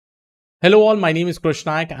Hello all, my name is Krish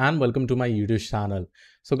Naik and welcome to my YouTube channel.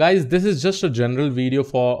 So guys, this is just a general video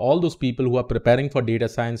for all those people who are preparing for data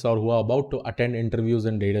science or who are about to attend interviews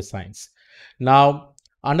in data science. Now,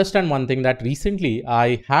 understand one thing that recently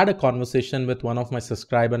I had a conversation with one of my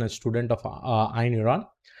subscriber and a student of iNeuron,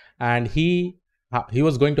 and he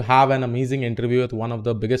was going to have an amazing interview with one of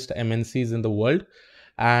the biggest MNCs in the world,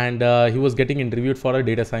 and he was getting interviewed for a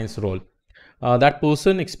data science role. That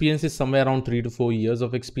person experiences somewhere around 3 to 4 years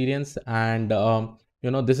of experience, and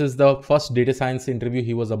this is the first data science interview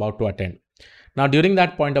he was about to attend. Now during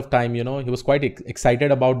that point of time, he was quite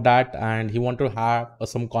excited about that, and he wanted to have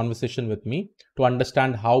some conversation with me to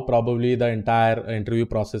understand how probably the entire interview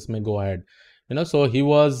process may go ahead. So he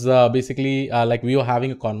was basically like we were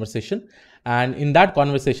having a conversation, and in that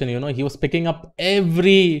conversation, he was picking up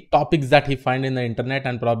every topics that he find in the internet,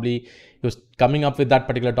 and probably he was coming up with that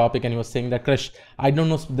particular topic, and he was saying that, Krish, I don't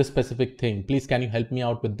know this specific thing, please can you help me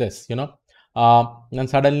out with this, and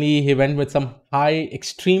suddenly he went with some high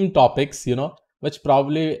extreme topics, which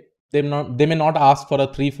probably they may not ask for a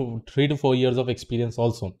 3 to 4 years of experience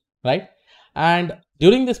also, right? And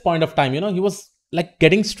during this point of time, he was like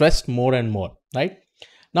getting stressed more and more, right?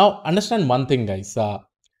 Now understand one thing, guys.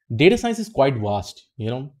 Data science is quite vast.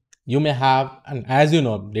 You may have, and as you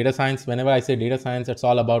know, data science, whenever I say data science, it's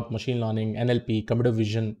all about machine learning, NLP, computer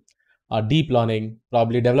vision, deep learning,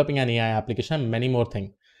 probably developing an AI application, many more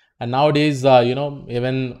things. And nowadays,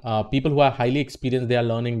 even people who are highly experienced, they are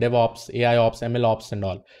learning DevOps, AI ops, ML ops and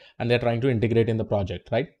all, and they're trying to integrate in the project,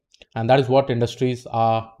 right? And that is what industries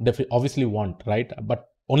are obviously want, right? But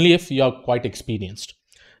only if you are quite experienced.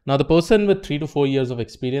 Now, the person with 3 to 4 years of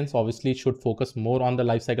experience obviously should focus more on the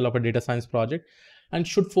life cycle of a data science project, and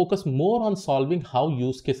should focus more on solving how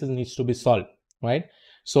use cases needs to be solved, right?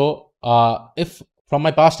 So if from my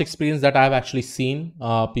past experience that I have actually seen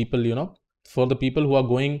people, for the people who are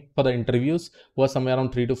going for the interviews who are somewhere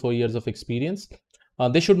around 3 to 4 years of experience,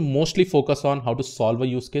 they should mostly focus on how to solve a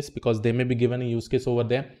use case, because they may be given a use case over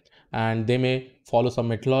there, and they may follow some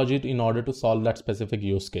methodology in order to solve that specific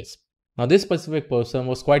use case. Now this specific person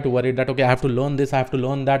was quite worried that, okay, I have to learn this, I have to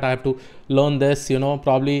learn that, I have to learn this,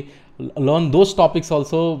 probably learn those topics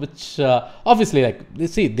also, which obviously, like, you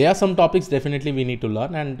see, there are some topics definitely we need to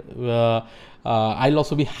learn, and I'll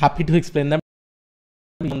also be happy to explain them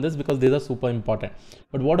on this, because these are super important.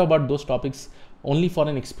 But what about those topics only for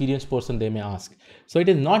an experienced person, they may ask. So it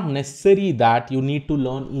is not necessary that you need to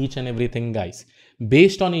learn each and everything, guys.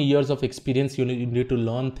 Based on your years of experience, you need to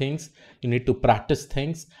learn things, you need to practice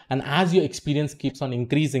things, and as your experience keeps on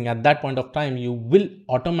increasing, at that point of time you will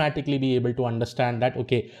automatically be able to understand that,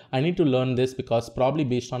 okay, I need to learn this, because probably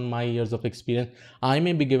based on my years of experience, I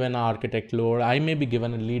may be given an architect role, I may be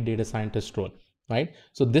given a lead data scientist role, right?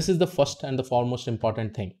 So this is the first and the foremost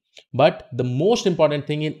important thing. But the most important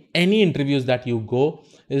thing in any interviews that you go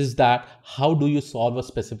is that how do you solve a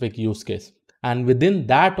specific use case, and within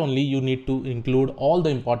that only you need to include all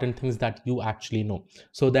the important things that you actually know,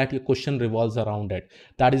 so that your question revolves around it.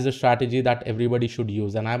 That is a strategy that everybody should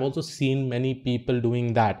use, and I've also seen many people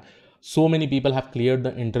doing that. So many people have cleared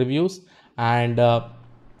the interviews, and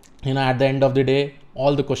at the end of the day,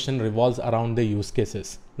 all the question revolves around the use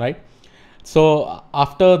cases, right? So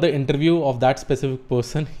after the interview of that specific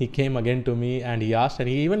person, he came again to me and he asked, and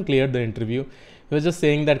he even cleared the interview. He was just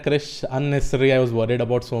saying that, Krish, unnecessary, I was worried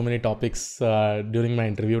about so many topics during my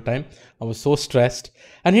interview time. I was so stressed.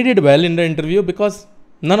 And he did well in the interview, because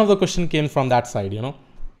none of the question came from that side,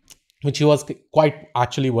 which he was quite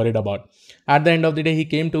actually worried about. At the end of the day, he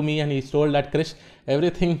came to me and he told that, Krish,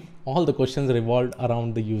 everything, all the questions revolved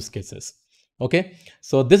around the use cases. Okay,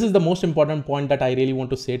 so this is the most important point that I really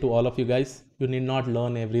want to say to all of you guys. You need not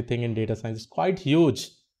learn everything in data science. It's quite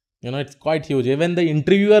huge. It's quite huge. Even the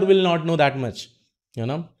interviewer will not know that much.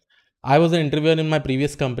 I was an interviewer in my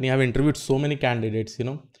previous company. I've interviewed so many candidates.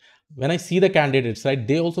 When I see the candidates, right,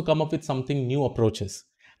 they also come up with something new approaches.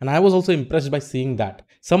 And I was also impressed by seeing that.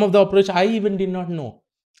 Some of the approach I even did not know,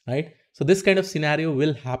 right? So this kind of scenario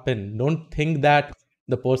will happen. Don't think that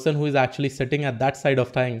the person who is actually sitting at that side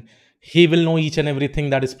of time, he will know each and everything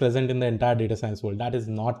that is present in the entire data science world. That is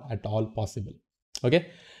not at all possible. Okay.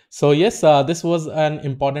 So yes, this was an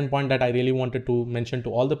important point that I really wanted to mention to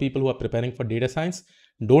all the people who are preparing for data science.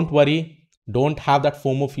 Don't worry. Don't have that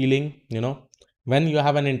FOMO feeling. When you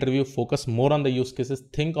have an interview, focus more on the use cases.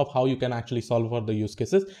 Think of how you can actually solve for the use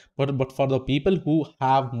cases. But for the people who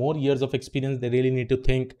have more years of experience, they really need to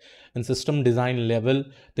think in system design level.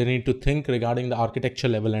 They need to think regarding the architecture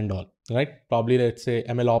level and all, right? Probably let's say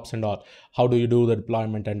ML ops and all. How do you do the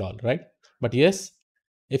deployment and all, right? But yes,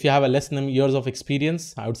 if you have a less than years of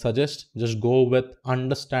experience, I would suggest just go with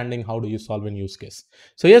understanding how do you solve a use case.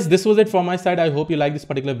 So yes, this was it from my side. I hope you like this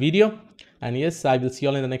particular video. And yes, I will see you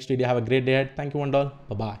all in the next video. Have a great day ahead. Thank you, one.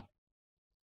 Bye-bye.